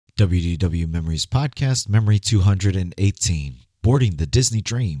WDW Memories Podcast, Memory 218, Boarding the Disney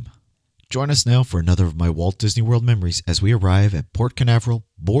Dream. Join us now for another of my Walt Disney World memories as we arrive at Port Canaveral,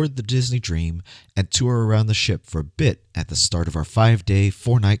 board the Disney Dream, and tour around the ship for a bit at the start of our 5-day,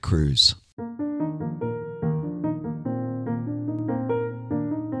 4-night cruise.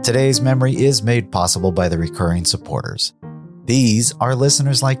 Today's memory is made possible by the recurring supporters. These are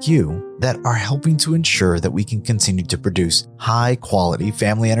listeners like you that are helping to ensure that we can continue to produce high-quality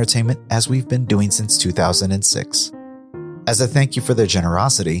family entertainment as we've been doing since 2006. As a thank you for their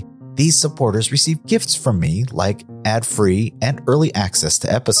generosity, these supporters receive gifts from me like ad-free and early access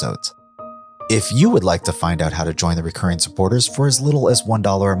to episodes. If you would like to find out how to join the recurring supporters for as little as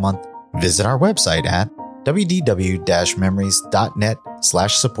 $1 a month, visit our website at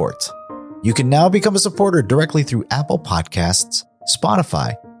wdw-memories.net/support. You can now become a supporter directly through Apple Podcasts,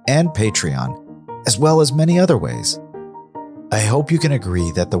 Spotify, and Patreon, as well as many other ways. I hope you can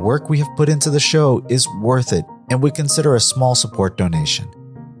agree that the work we have put into the show is worth it and would consider a small support donation.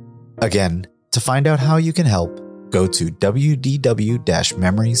 Again, to find out how you can help, go to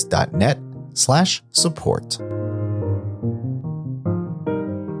wdw-memories.net/support.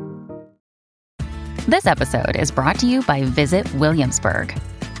 This episode is brought to you by Visit Williamsburg.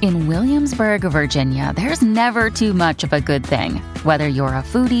 In Williamsburg, Virginia, there's never too much of a good thing. Whether you're a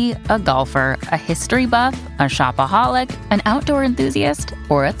foodie, a golfer, a history buff, a shopaholic, an outdoor enthusiast,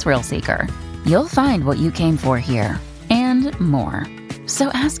 or a thrill seeker, you'll find what you came for here and more.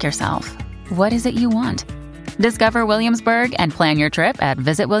 So ask yourself, what is it you want? Discover Williamsburg and plan your trip at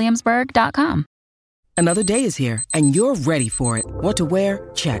visitwilliamsburg.com. Another day is here, and you're ready for it. What to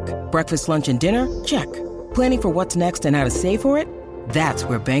wear? Check. Breakfast, lunch, and dinner? Check. Planning for what's next and how to save for it? That's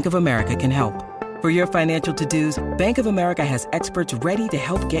where Bank of America can help. For your financial to-dos, Bank of America has experts ready to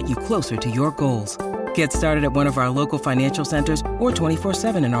help get you closer to your goals. Get started at one of our local financial centers or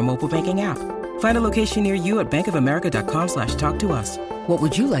 24/7 in our mobile banking app. Find a location near you at bankofamerica.com/talktous. What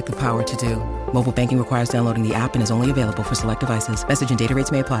would you like the power to do? Mobile banking requires downloading the app and is only available for select devices. Message and data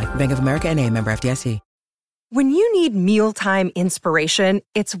rates may apply. Bank of America N.A., member FDIC. When you need mealtime inspiration,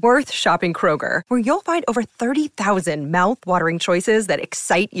 it's worth shopping Kroger, where you'll find over 30,000 mouth-watering choices that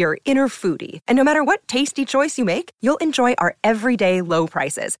excite your inner foodie. And no matter what tasty choice you make, you'll enjoy our everyday low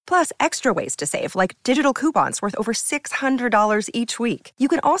prices, plus extra ways to save, like digital coupons worth over $600 each week. You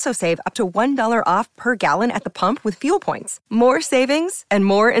can also save up to $1 off per gallon at the pump with fuel points. More savings and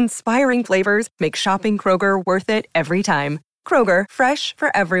more inspiring flavors make shopping Kroger worth it every time. Kroger, fresh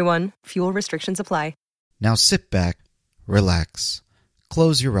for everyone. Fuel restrictions apply. Now sit back, relax,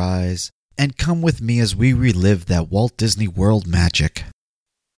 close your eyes, and come with me as we relive that Walt Disney World magic.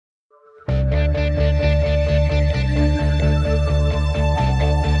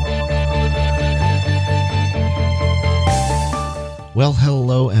 Well,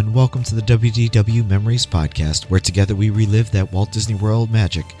 hello and welcome to the WDW Memories Podcast, where together we relive that Walt Disney World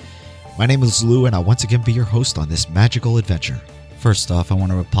magic. My name is Lou, and I'll once again be your host on this magical adventure. First off, I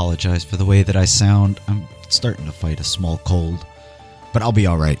want to apologize for the way that I sound. I'm starting to fight a small cold, but I'll be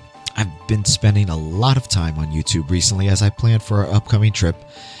all right. I've been spending a lot of time on YouTube recently as I plan for our upcoming trip.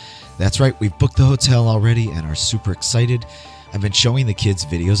 That's right, we've booked the hotel already and are super excited. I've been showing the kids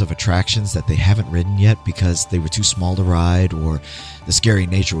videos of attractions that they haven't ridden yet because they were too small to ride, or the scary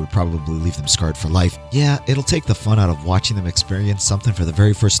nature would probably leave them scarred for life. Yeah, it'll take the fun out of watching them experience something for the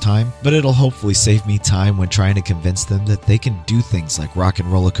very first time, but it'll hopefully save me time when trying to convince them that they can do things like Rock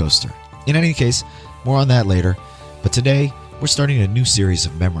and Roller Coaster. In any case, more on that later, but today we're starting a new series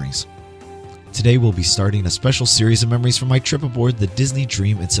of memories. Today we'll be starting a special series of memories from my trip aboard the Disney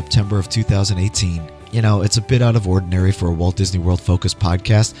Dream in September of 2018. You know, it's a bit out of ordinary for a Walt Disney World focused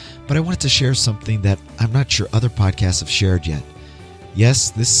podcast, but I wanted to share something that I'm not sure other podcasts have shared yet. Yes,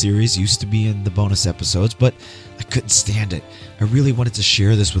 this series used to be in the bonus episodes, but I couldn't stand it. I really wanted to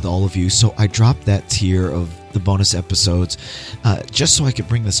share this with all of you, so I dropped that tier of the bonus episodes just so I could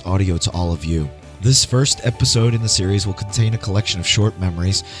bring this audio to all of you. This first episode in the series will contain a collection of short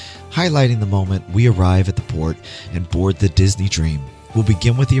memories highlighting the moment we arrive at the port and board the Disney Dream. We'll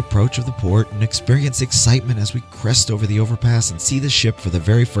begin with the approach of the port and experience excitement as we crest over the overpass and see the ship for the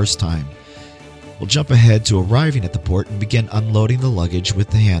very first time. We'll jump ahead to arriving at the port and begin unloading the luggage with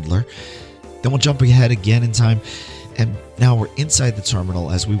the handler. Then we'll jump ahead again in time, and now we're inside the terminal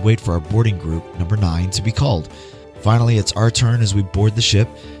as we wait for our boarding group, number 9, to be called. Finally, it's our turn as we board the ship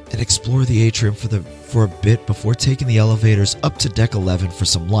and explore the atrium for a bit before taking the elevators up to Deck 11 for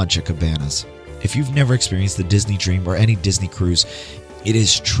some lunch at Cabanas. If you've never experienced the Disney Dream or any Disney cruise, it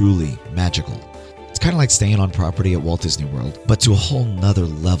is truly magical. It's kind of like staying on property at Walt Disney World, but to a whole nother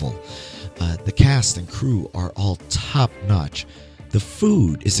level. The cast and crew are all top-notch. The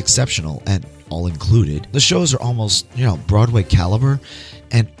food is exceptional and all included. The shows are almost, Broadway caliber,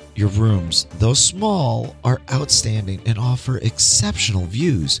 and your rooms, though small, are outstanding and offer exceptional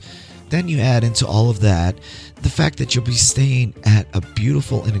views. Then you add into all of that the fact that you'll be staying at a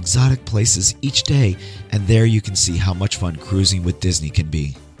beautiful and exotic places each day, and there you can see how much fun cruising with Disney can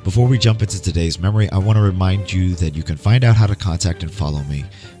be. Before we jump into today's memory, I want to remind you that you can find out how to contact and follow me,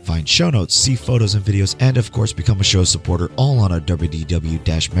 find show notes, see photos and videos, and of course become a show supporter all on our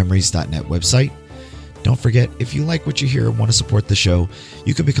wdw-memories.net website. Don't forget, if you like what you hear and want to support the show,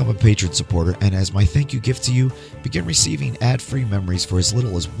 you can become a patron supporter, and as my thank you gift to you, begin receiving ad-free memories for as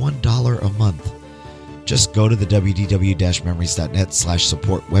little as $1 a month. Just go to the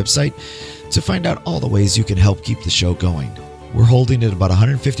wdw-memories.net/support website to find out all the ways you can help keep the show going. We're holding at about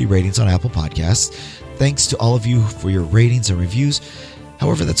 150 ratings on Apple Podcasts. Thanks to all of you for your ratings and reviews.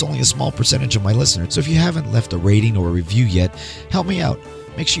 However, that's only a small percentage of my listeners, so if you haven't left a rating or a review yet, help me out.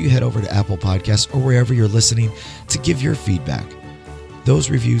 Make sure you head over to Apple Podcasts or wherever you're listening to give your feedback. Those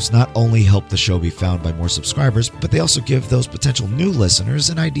reviews not only help the show be found by more subscribers, but they also give those potential new listeners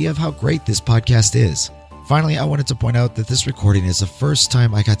an idea of how great this podcast is. Finally, I wanted to point out that this recording is the first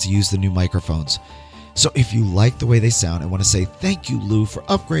time I got to use the new microphones. So if you like the way they sound and want to say thank you, Lou, for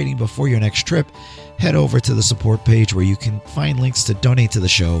upgrading before your next trip, head over to the support page where you can find links to donate to the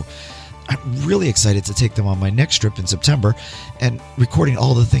show. I'm really excited to take them on my next trip in September and recording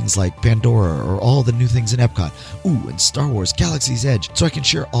all the things like Pandora or all the new things in Epcot. And Star Wars Galaxy's Edge, so I can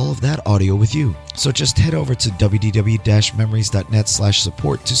share all of that audio with you. So just head over to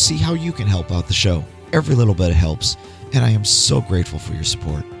wdw-memories.net/support to see how you can help out the show. Every little bit helps, and I am so grateful for your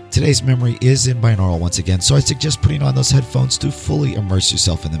support. Today's memory is in binaural once again, so I suggest putting on those headphones to fully immerse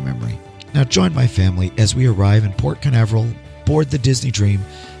yourself in the memory. Now join my family as we arrive in Port Canaveral, board the Disney Dream,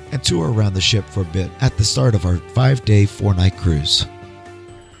 and tour around the ship for a bit at the start of our 5-day, 4-night cruise.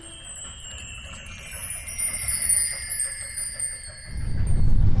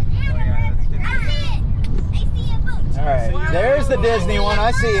 All right, there's the Disney one.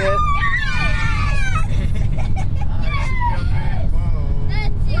 I see it.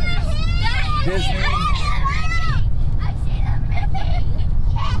 Disney.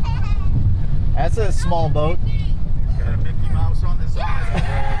 That's a small boat. Got a Mickey Mouse on this side.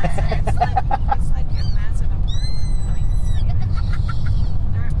 It's like a massive apartment. I mean,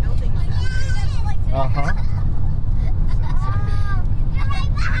 there are buildings that Uh-huh.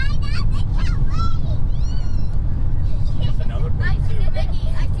 Another boat too.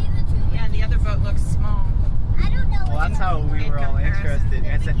 yeah, and the other boat looks small. Well, that's how we were all interested.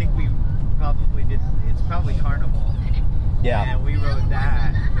 Yes, I think we probably did. It's probably Carnival. Yeah. And we rode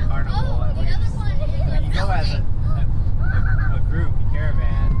that Carnival. And we were just, when you go as a group, a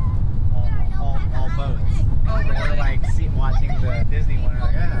caravan, all boats. We're like watching the Disney one. We're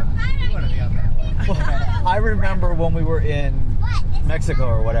like, we want to be on that one. I remember when we were in Mexico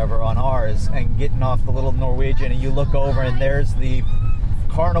or whatever on ours and getting off the little Norwegian, and you look over and there's the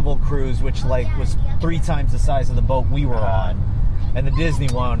Carnival cruise, which was 3 times the size of the boat we were on, and the Disney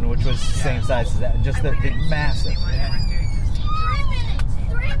one, which was the same size as that, just the massive.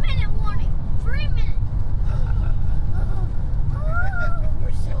 3 minute warning. 3 minutes.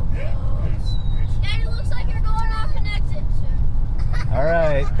 We're so close. Daddy, looks like you're going off an exit soon. All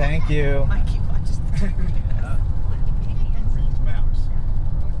right, thank you. Mikey watches the Mouse.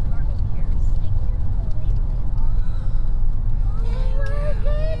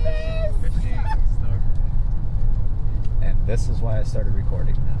 And this is why I started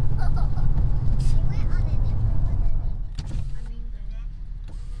recording now.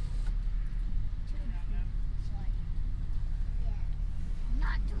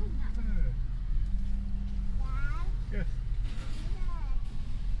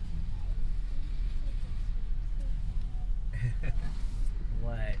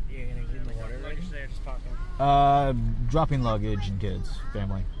 What? You're gonna get in the water? Luggage there, just talking. Dropping luggage and kids,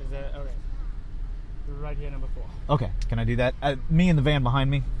 family. Is that okay? We're right here, number 4. Okay, can I do that? Me and the van behind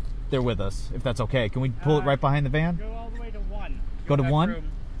me, they're with us, if that's okay. Can we pull it right behind the van? Go all the way to 1. Go to 1?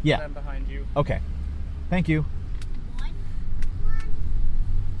 Room, Yeah. I'm behind you. Okay. Thank you.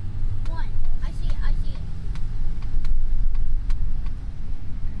 1. I see it.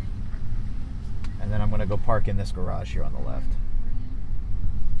 And then I'm going to go park in this garage here on the left.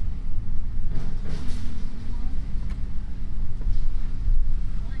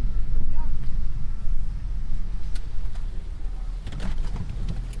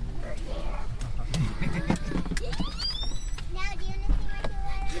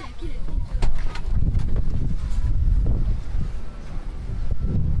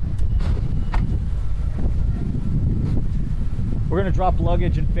 We're We're gonna drop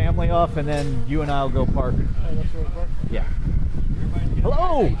luggage and family off, and then you and I'll go park. Oh, that's where we park? Yeah.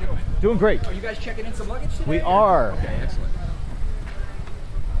 Hello. Doing great. Are you guys checking in some luggage today? We are. Okay, excellent.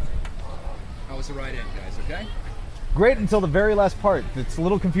 How was the ride in, guys? Okay. Great until the very last part. It's a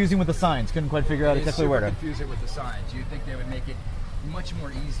little confusing with the signs. Couldn't quite figure out exactly where to. It's super confusing with the signs. You'd think they would make it much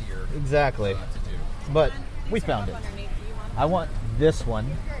more easier. Exactly. To do. But we found it. I want this one.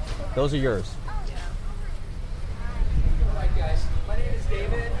 Those are yours. All right, guys. My name is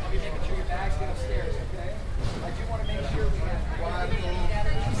David. I'll be making sure your bags get upstairs, okay? I do want to make sure we have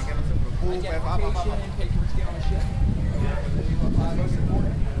identification, papers get on the ship. Most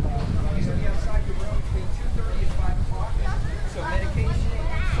important, you should be outside your room between 2:30 and 5 o'clock. So medication,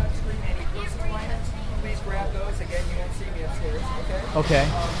 sunscreen, any personal items, please grab those. Again, you won't see me upstairs, okay? Okay.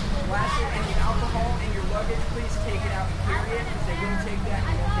 Lastly, any alcohol in your luggage, please take it out and carry it. If they don't take that,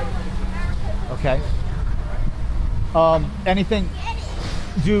 you won't get it for the kids. Okay. Anything?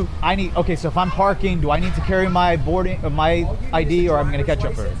 Do I need? Okay, so if I'm parking, do I need to carry my boarding, my ID, or I'm going to catch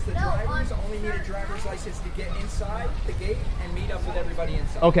up for it? The drivers only need a driver's license to get inside the gate and meet up with everybody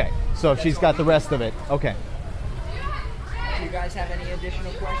inside. Okay, so if she's got the rest of it, okay. Do you guys have any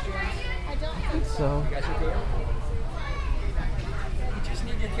additional questions? I don't think so. You guys are good? You just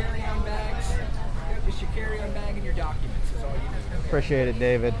need your carry-on bags. Just your carry-on bag and your documents is all you need. Appreciate it,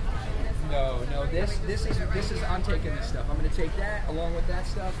 David. No. This is. I'm taking this stuff. I'm going to take that along with that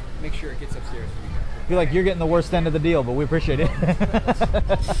stuff. Make sure it gets upstairs for you. I feel like you're getting the worst end of the deal, but we appreciate it. I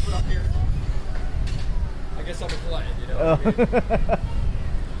guess I'm a client, you know.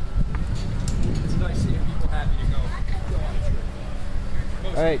 It's nice seeing people happy to go on a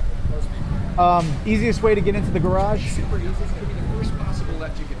trip. All right. Easiest way to get into the garage? Super easy. It's going to be the first possible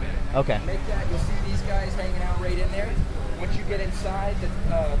left you can make. Okay. Make that. You'll see these guys hanging out right in there. Once you get inside the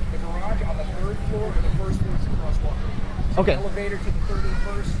garage on the 3rd floor, or the 1st floor is a crosswalk. Okay. Elevator to the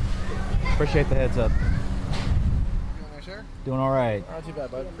 31st. Appreciate the heads up. Doing right, sir? Doing all right. Not too bad,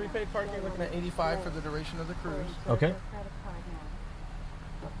 bud. Prepaid parking, looking at 85 for the duration of the cruise. Okay. Okay,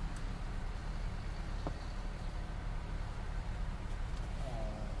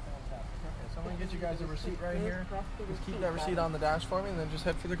 so I'm going to get you guys a receipt right here. Just keep that receipt on the dash for me, and then just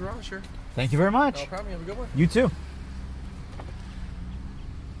head for the garage, sure? Thank you very much. No problem. You have a good one. You too.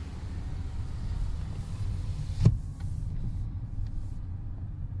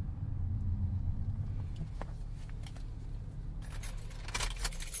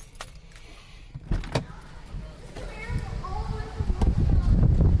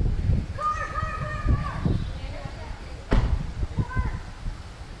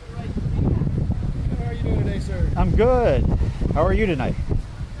 How are you doing today, sir? I'm good. How are you tonight?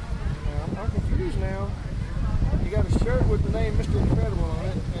 I'm confused now. You got a shirt with the name Mr. Incredible on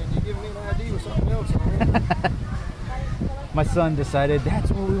it, and you're giving me an ID with something else on it. My son decided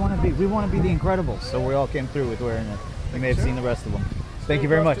that's what we want to be. We want to be the Incredibles, so we all came through with wearing it. You may have seen the rest of them. Thank you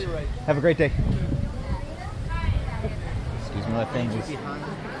very much. Have a great day. Excuse me, my fingers.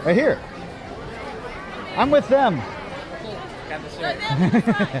 Right here. I'm with them.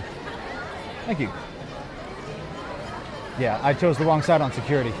 Thank you. Yeah, I chose the wrong side on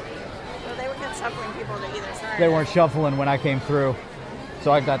security. Well, they were kind of shuffling people to either side. They weren't shuffling when I came through,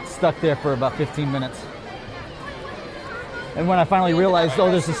 so I got stuck there for about 15 minutes. And when I finally realized, oh,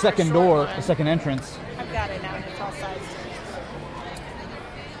 there's a second door, a second entrance. I've got it now. It's all sized.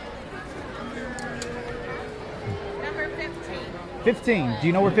 Number 15. 15. Do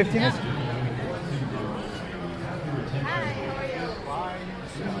you know where 15 is?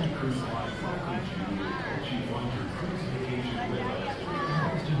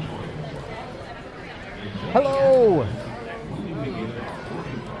 Hello!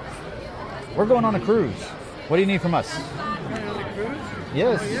 We're going on a cruise. What do you need from us?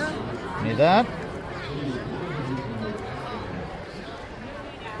 Yes. Need that?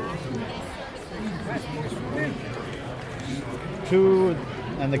 Two,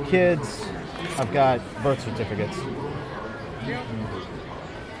 and the kids, I've got birth certificates.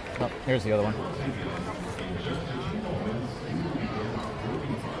 Oh, here's the other one.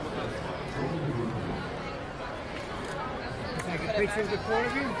 Picture of the four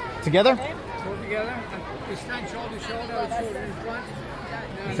of you. Together? All together. Just stand shoulder to shoulder, shoulder in front.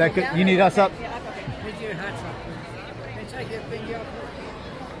 Is that good? You need us up? Put your hats up. And take your finger up.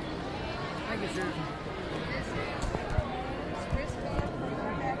 Thank you, sir.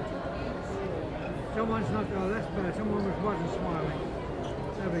 Someone's not, oh, that's better. Someone wasn't smiling.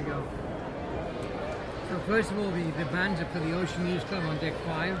 There we go. So first of all, the bands are for the Ocean News Club on deck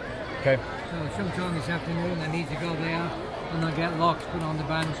 5. Okay. So sometime this afternoon they need to go there and they'll get locks put on the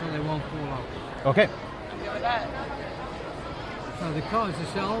band so they won't fall off. Okay. So the cards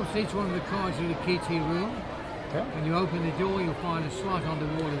themselves, each one of the cards are the key to your room. Okay. When you open the door, you'll find a slot on the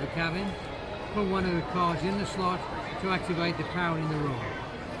wall of the cabin. Put one of the cards in the slot to activate the power in the room.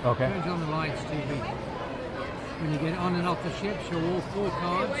 Okay. Turns on the lights, TV. When you get on and off the ship, show all 4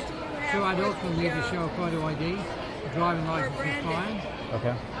 cards. 2 adults will need to show a photo ID. The driving license is fine.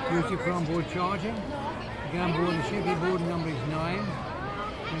 Okay. Use it for onboard charging. You get on board the ship, your boarding number is 9.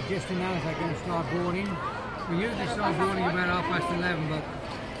 And just announced they're going to start boarding. We usually start boarding about 11:30, but I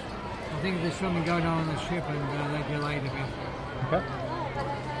think there's something going on the ship and they're delayed a bit. Okay.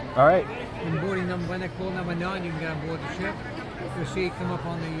 All right. When they call number 9, you can get on board the ship. You'll see it come up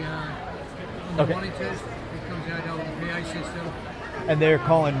on the Okay. monitors. It comes out over the PA system. And they're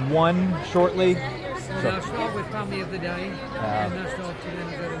calling 1 shortly. So they'll start with family of the day, and they'll start to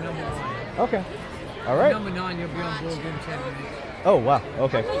then go to number 1. Okay. All right. Number 9, you'll be on board in 10 minutes. Oh, wow.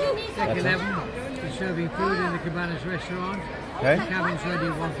 Okay. Deck That's 11, we're serving food in the Cabanas restaurant. Okay. The cabin's ready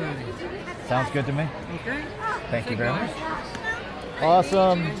at 1:30. Sounds good to me. Okay? Thank you See very guys. much.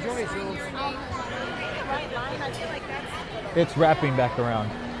 Awesome. Enjoy yourselves. It's wrapping back around.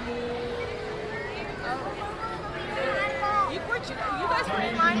 You guys were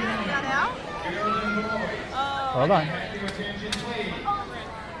in line when you got out? Oh. Hold on.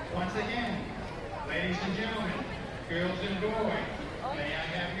 Once again, ladies and gentlemen, girls and boys, may I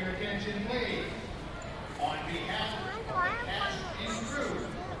have your attention, please? On behalf of the cast and crew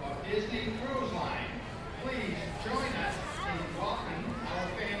of Disney Cruise Line, please join us in welcoming our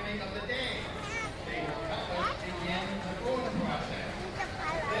family of the day. They will help us begin the boarding process.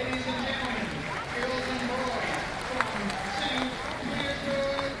 Ladies and gentlemen, girls and boys, from St.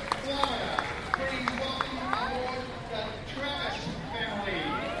 Petersburg, Florida, please welcome aboard the Travis family.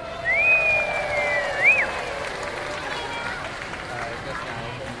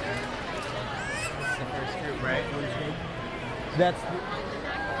 Right? That's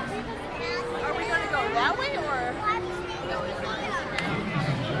Are we going to go that way or?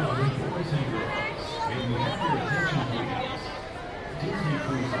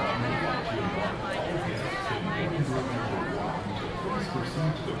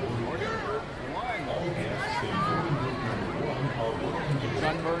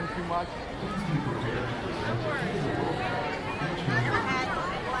 Sunburn too much?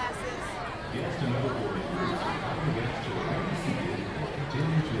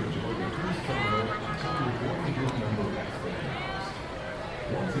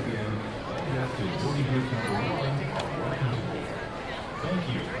 Once again, guests in boarding group number 1, thank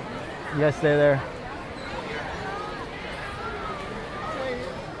you. You guys stay there.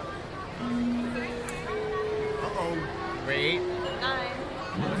 Wait. 9.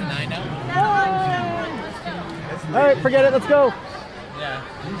 Was it 9 now? All right, forget it. Let's go. Yeah.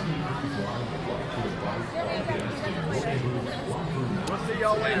 We'll see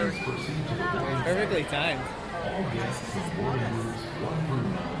y'all later. Perfectly timed. All guests in boarding groups 1 through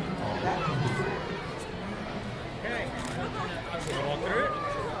 9. Okay. Walk through it.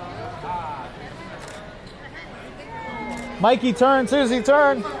 Mikey, turn. Susie,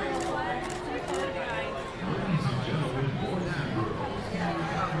 turn.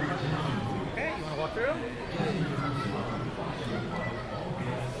 Okay, you want to walk through?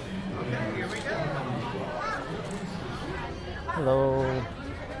 Okay, here we go. Hello.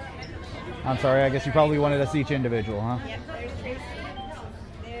 I'm sorry. I guess you probably wanted us each individual, huh? Yep, there's Tracy.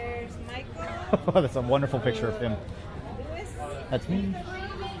 There's Michael. That's a wonderful picture of him. Lewis. That's me. Is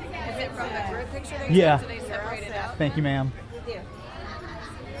it from the group picture? Yeah. They separated out. Thank you, ma'am. Yeah.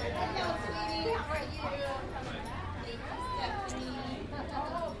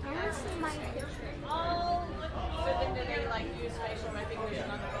 So then do they like use facial recognition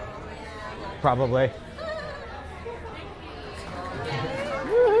on the phone? Probably.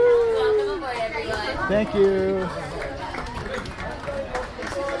 Welcome aboard, everyone. Thank you.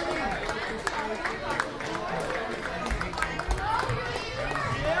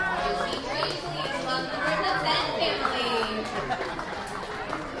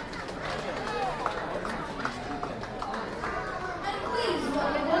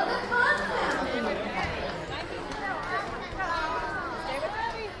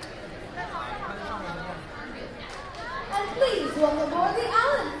 Please welcome aboard the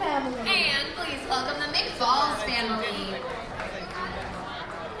Allen family. And please welcome the McFalls family.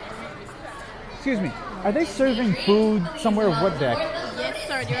 Excuse me. Are they serving food somewhere? What deck? Yes,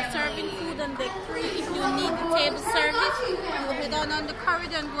 sir. They're serving food on deck 3. If you need the table service, you head down on the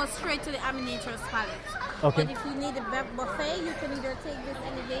corridor and go straight to the Aminators Palette. Okay. But if you need a buffet, you can either take this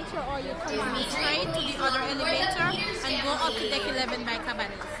elevator or you can go straight to the other elevator and go up to deck 11 by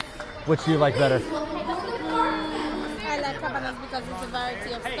Cabanas. Which do you like better? I like cabanas because it's a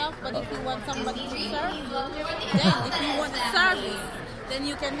variety of stuff. But if you want somebody to serve you, then if you want service, then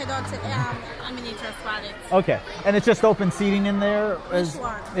you can head on to Animator's Palette. Okay. And it's just open seating in there? Which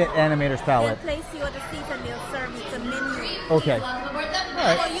one? Animator's Palette. They'll place you at the seat and they'll serve you. It's a menu. Okay. All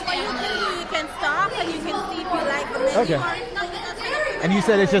right. So you can stop and you can see if you like the menu. Okay. And you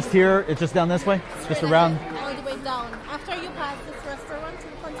said it's just here, it's just down this way? Just around? All the way down. After you pass this restaurant, you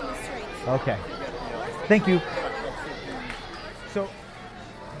continue straight. Okay. Thank you. So,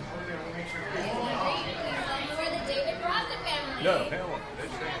 No, hell.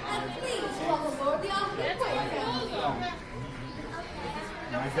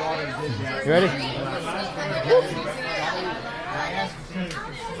 My daughter did that. you ready? I asked if she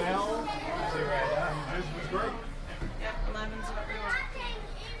could smell. This was great. Yep, 11's what we want.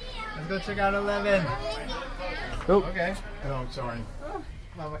 Let's go check out 11. Oh. Okay. Oh, I'm sorry.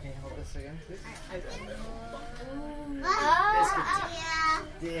 Mama, can you hold this again, please?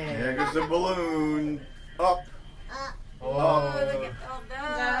 There goes the balloon. Up. Oh, look at all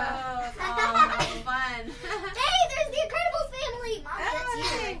those. Oh, fun. Hey, there's the Incredibles family. Mom, that's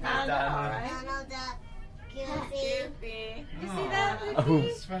you. Donald Duck. Goofy. You see Aw, that?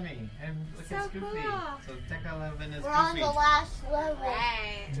 It's funny. And look So at Goofy. cool. So Deck 11 is We're on Goofy. the last level.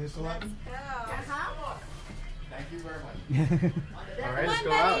 Right. This 11? Go. Thank you very much. All right, let's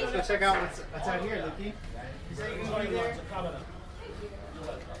go out. Let's go check out what's out here, Luki. You say you're going to be there?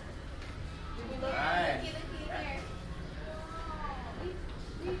 All right.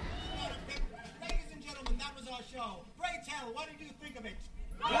 Ladies and gentlemen, that was our show. Ray Taylor, what did you think of it?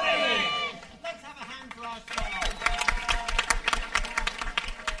 Great! Let's have a hand for our show.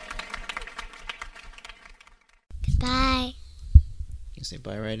 Bye. You say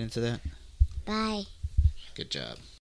bye right into that? Bye. Good job.